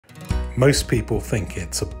Most people think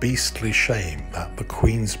it's a beastly shame that the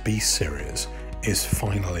Queen's Beast series is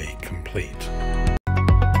finally complete.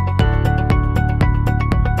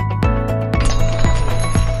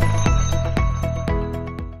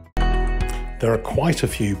 There are quite a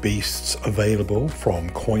few beasts available from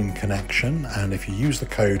Coin Connection, and if you use the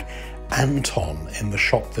code ANTON in the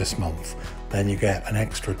shop this month, then you get an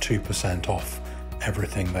extra 2% off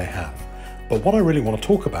everything they have. But what I really want to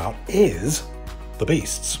talk about is the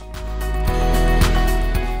beasts.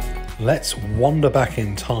 Let's wander back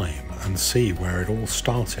in time and see where it all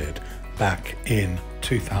started back in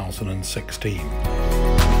 2016.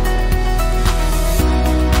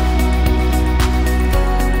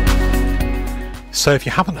 So if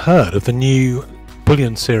you haven't heard of the new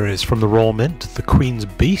bullion series from the Royal Mint, the Queen's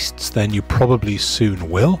Beasts, then you probably soon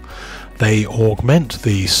will. They augment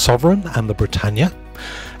the Sovereign and the Britannia,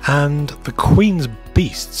 and the Queen's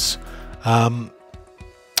Beasts,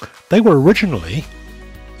 they were originally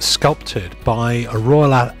sculpted by a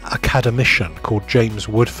Royal Academician called James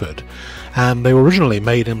Woodford, and they were originally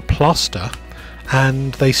made in plaster,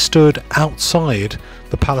 and they stood outside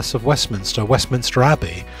the Palace of Westminster, Westminster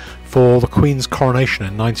Abbey, for the Queen's coronation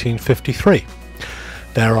in 1953.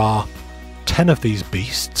 There are 10 of these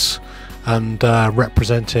beasts, and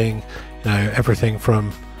representing everything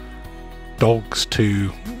from dogs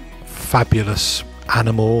to fabulous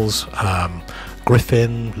animals,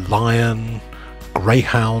 griffin, lion,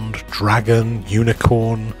 greyhound, dragon,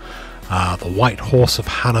 unicorn, the White Horse of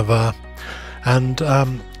Hanover, and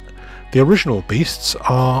the original beasts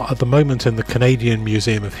are at the moment in the Canadian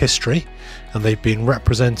Museum of History, and they've been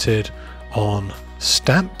represented on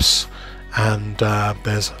stamps, and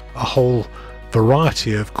there's a whole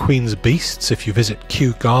variety of Queen's Beasts. If you visit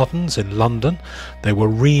Kew Gardens in London, they were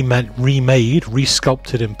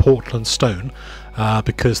resculpted in Portland stone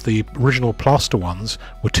because the original plaster ones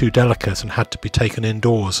were too delicate and had to be taken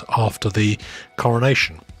indoors after the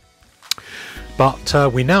coronation. But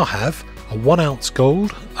we now have a 1 ounce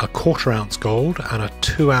gold, a 1/4 ounce gold, and a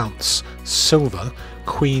 2 ounce silver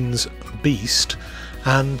Queen's Beast,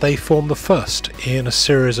 and they form the first in a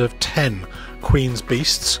series of 10 Queen's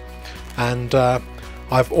Beasts. And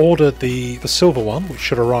I've ordered the silver one, which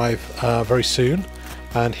should arrive very soon,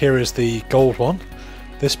 and here is the gold one.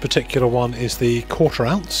 This particular one is the 1/4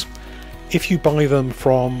 ounce. If you buy them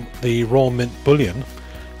from the Royal Mint Bullion,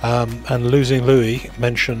 and Losing Louis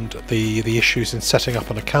mentioned the issues in setting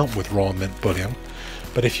up an account with Royal Mint Bullion,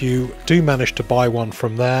 but if you do manage to buy one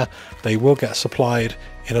from there, they will get supplied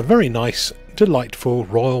in a very nice, delightful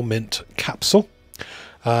Royal Mint capsule,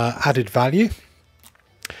 added value.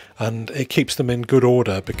 And it keeps them in good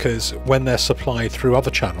order, because when they're supplied through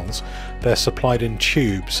other channels, they're supplied in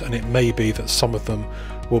tubes, and it may be that some of them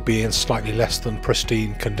will be in slightly less than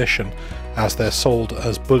pristine condition as they're sold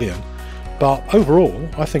as bullion. But overall,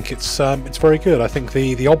 I think it's very good. I think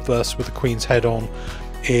the obverse with the Queen's head on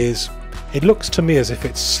it looks to me as if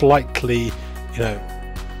it's slightly,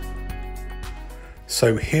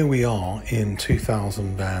 So here we are in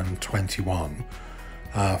 2021.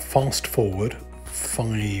 Fast forward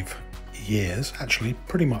 5 years, actually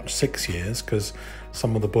pretty much 6 years, because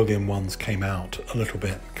some of the bullion ones came out a little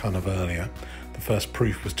bit kind of earlier. The first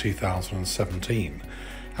proof was 2017,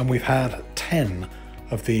 and we've had 10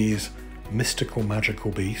 of these mystical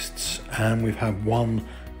magical beasts, and we've had one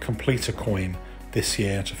completer coin this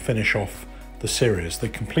year to finish off the series. The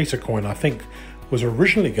completer coin, I think, was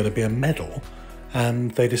originally going to be a medal,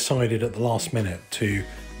 and they decided at the last minute to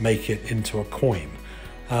make it into a coin.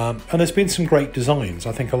 And there's been some great designs.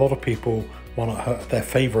 I think a lot of people their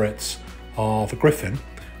favourites are the griffin,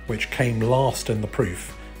 which came last in the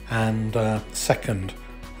proof, and second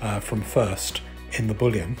from first in the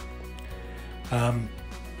bullion. The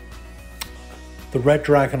Red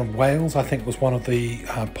Dragon of Wales, I think, was one of the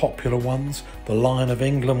popular ones. The Lion of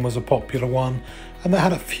England was a popular one, and they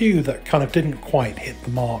had a few that kind of didn't quite hit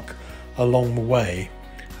the mark along the way.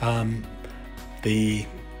 The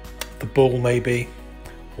bull, maybe,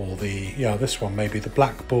 or this one maybe, the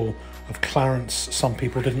Black Bull of Clarence. Some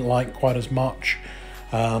people didn't like quite as much.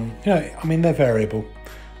 I mean, they're variable,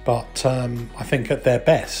 but I think at their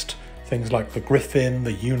best, things like the Griffin,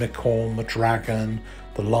 the Unicorn, the Dragon,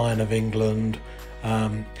 the Lion of England,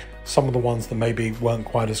 some of the ones that maybe weren't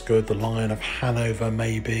quite as good, the Lion of Hanover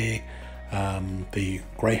maybe, the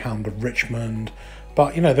Greyhound of Richmond,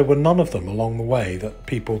 but there were none of them along the way that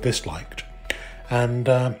people disliked. And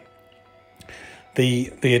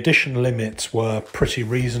the edition limits were pretty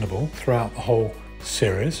reasonable throughout the whole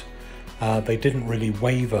series. They didn't really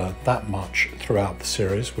waver that much throughout the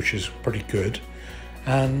series, which is pretty good.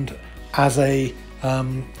 And as an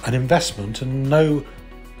investment, and no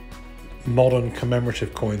modern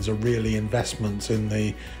commemorative coins are really investments in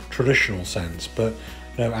the traditional sense, but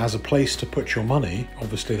as a place to put your money,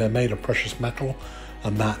 obviously they're made of precious metal,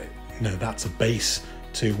 and that that's a base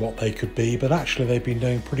to what they could be. But actually they've been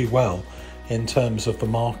doing pretty well in terms of the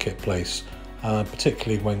marketplace,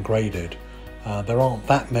 particularly when graded. There aren't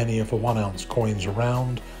that many of the 1 ounce coins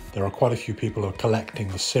around. There are quite a few people who are collecting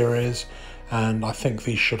the series, and I think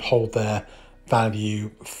these should hold their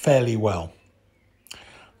value fairly well.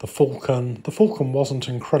 The Falcon wasn't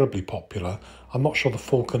incredibly popular. I'm not sure the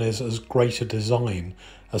Falcon is as great a design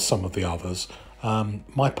as some of the others.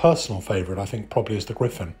 My personal favourite, I think, probably is the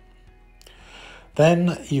Griffin.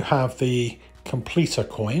 Then you have the Completer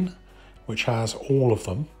coin, which has all of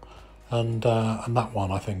them, and that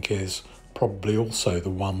one I think is probably also the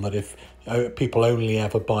one that if people only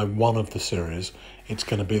ever buy one of the series, it's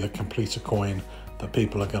going to be the Completer coin that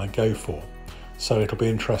people are going to go for. So it'll be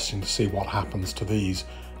interesting to see what happens to these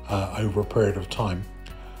over a period of time.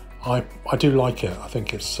 I do like it. I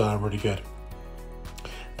think it's really good.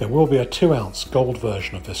 There will be a 2 ounce gold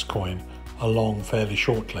version of this coin along fairly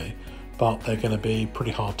shortly, but they're going to be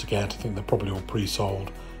pretty hard to get. I think they're probably all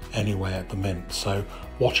pre-sold anyway at the mint, so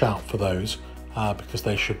watch out for those because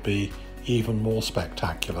they should be even more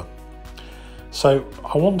spectacular. So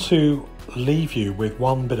I want to leave you with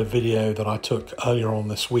one bit of video that I took earlier on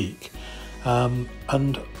this week,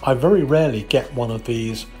 and I very rarely get one of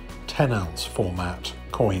these 10 ounce format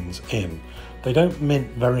coins in. They don't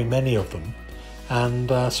mint very many of them, and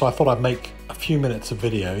so I thought I'd make a few minutes of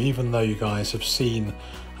video, even though you guys have seen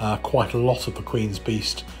quite a lot of the Queen's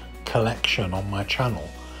Beast collection on my channel.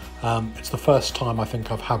 It's the first time I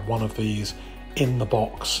think I've had one of these in the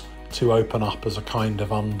box to open up as a kind of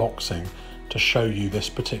unboxing to show you this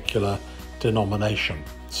particular denomination.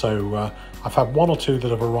 So I've had 1 or 2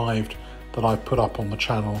 that have arrived that I've put up on the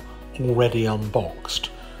channel already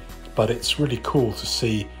unboxed, but it's really cool to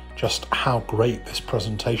see just how great this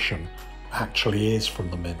presentation actually is from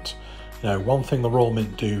the mint. One thing the Royal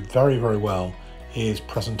Mint do very, very well is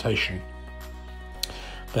presentation.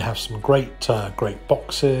 They have some great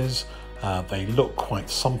boxes. They look quite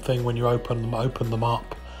something when you open them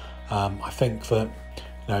up. I think that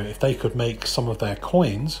if they could make some of their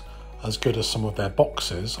coins as good as some of their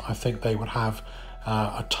boxes, I think they would have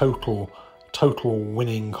a total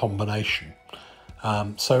winning combination.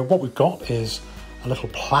 So what we've got is a little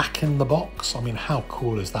plaque in the box. I mean, how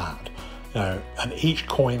cool is that? And each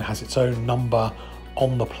coin has its own number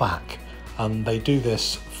on the plaque, and they do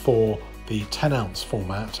this for the 10 ounce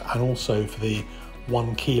format and also for the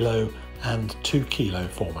 1 kilo and 2 kilo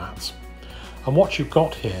formats. And what you've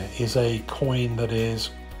got here is a coin that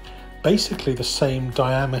is basically the same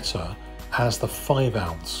diameter as the 5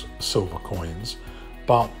 ounce silver coins,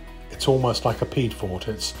 but it's almost like a Piedfort.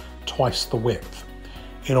 It's twice the width.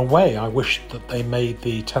 In a way, I wish that they made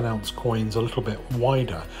the 10 ounce coins a little bit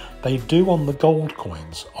wider. They do on the gold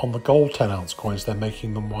coins. On the gold 10 ounce coins, they're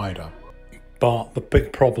making them wider. But the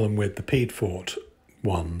big problem with the Piedfort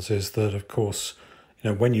ones is that, of course,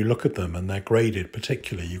 when you look at them and they're graded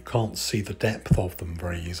particularly, you can't see the depth of them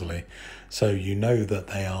very easily. So that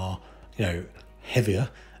they are, heavier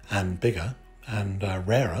and bigger and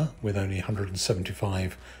rarer, with only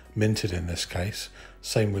 175 minted in this case.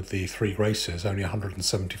 Same with the 3 Graces, only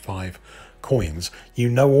 175 coins.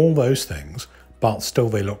 All those things, but still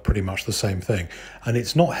they look pretty much the same thing. And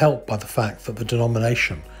it's not helped by the fact that the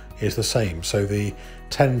denomination is the same. So the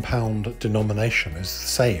 £10 denomination is the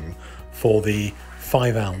same for the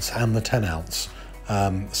 5 ounce and the 10 ounce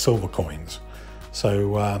silver coins.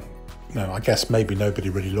 So I guess maybe nobody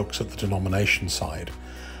really looks at the denomination side.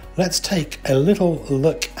 Let's take a little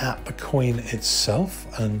look at the coin itself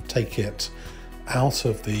and take it out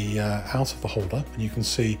of the holder, and you can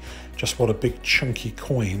see just what a big chunky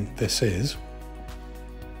coin this is.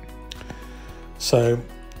 So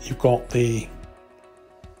you've got the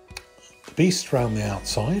beast around the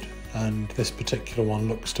outside, and this particular one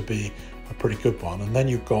looks to be a pretty good one. And then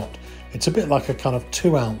you've got, it's a bit like a kind of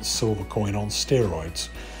 2 ounce silver coin on steroids.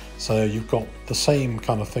 So you've got the same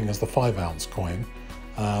kind of thing as the 5 ounce coin,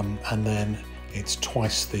 and then it's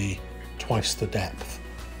twice the depth.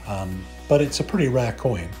 But it's a pretty rare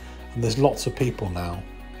coin, and there's lots of people now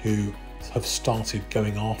who have started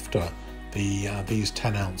going after these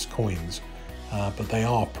 10 ounce coins, but they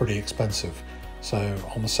are pretty expensive. So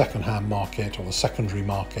on the second-hand market or the secondary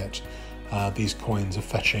market, these coins are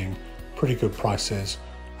fetching pretty good prices.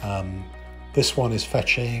 This one is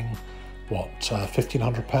fetching, what,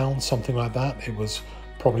 £1,500, something like that. It was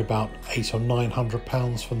probably about £800 or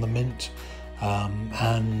 £900 from the mint,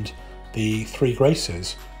 and the 3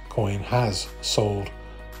 Graces coin has sold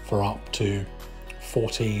for up to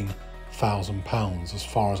 £14,000 £1,000 as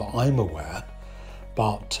far as I'm aware,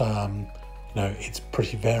 but it's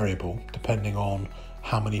pretty variable depending on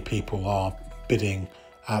how many people are bidding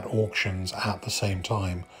at auctions at the same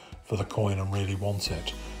time for the coin and really want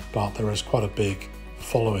it. But there is quite a big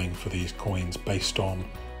following for these coins based on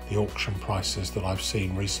the auction prices that I've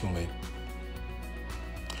seen recently.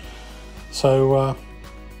 So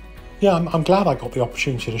I'm glad I got the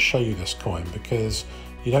opportunity to show you this coin, because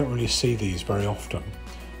you don't really see these very often,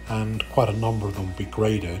 and quite a number of them will be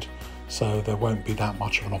graded, so there won't be that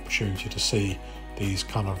much of an opportunity to see these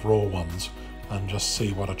kind of raw ones and just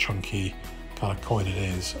see what a chunky kind of coin it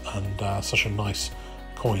is, and such a nice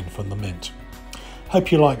coin from the mint.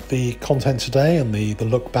 Hope you liked the content today and the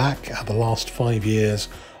look back at the last 5 years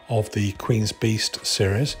of the Queen's Beast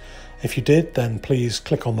series. If you did, then please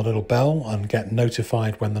click on the little bell and get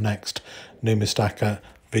notified when the next Numistacker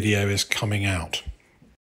video is coming out.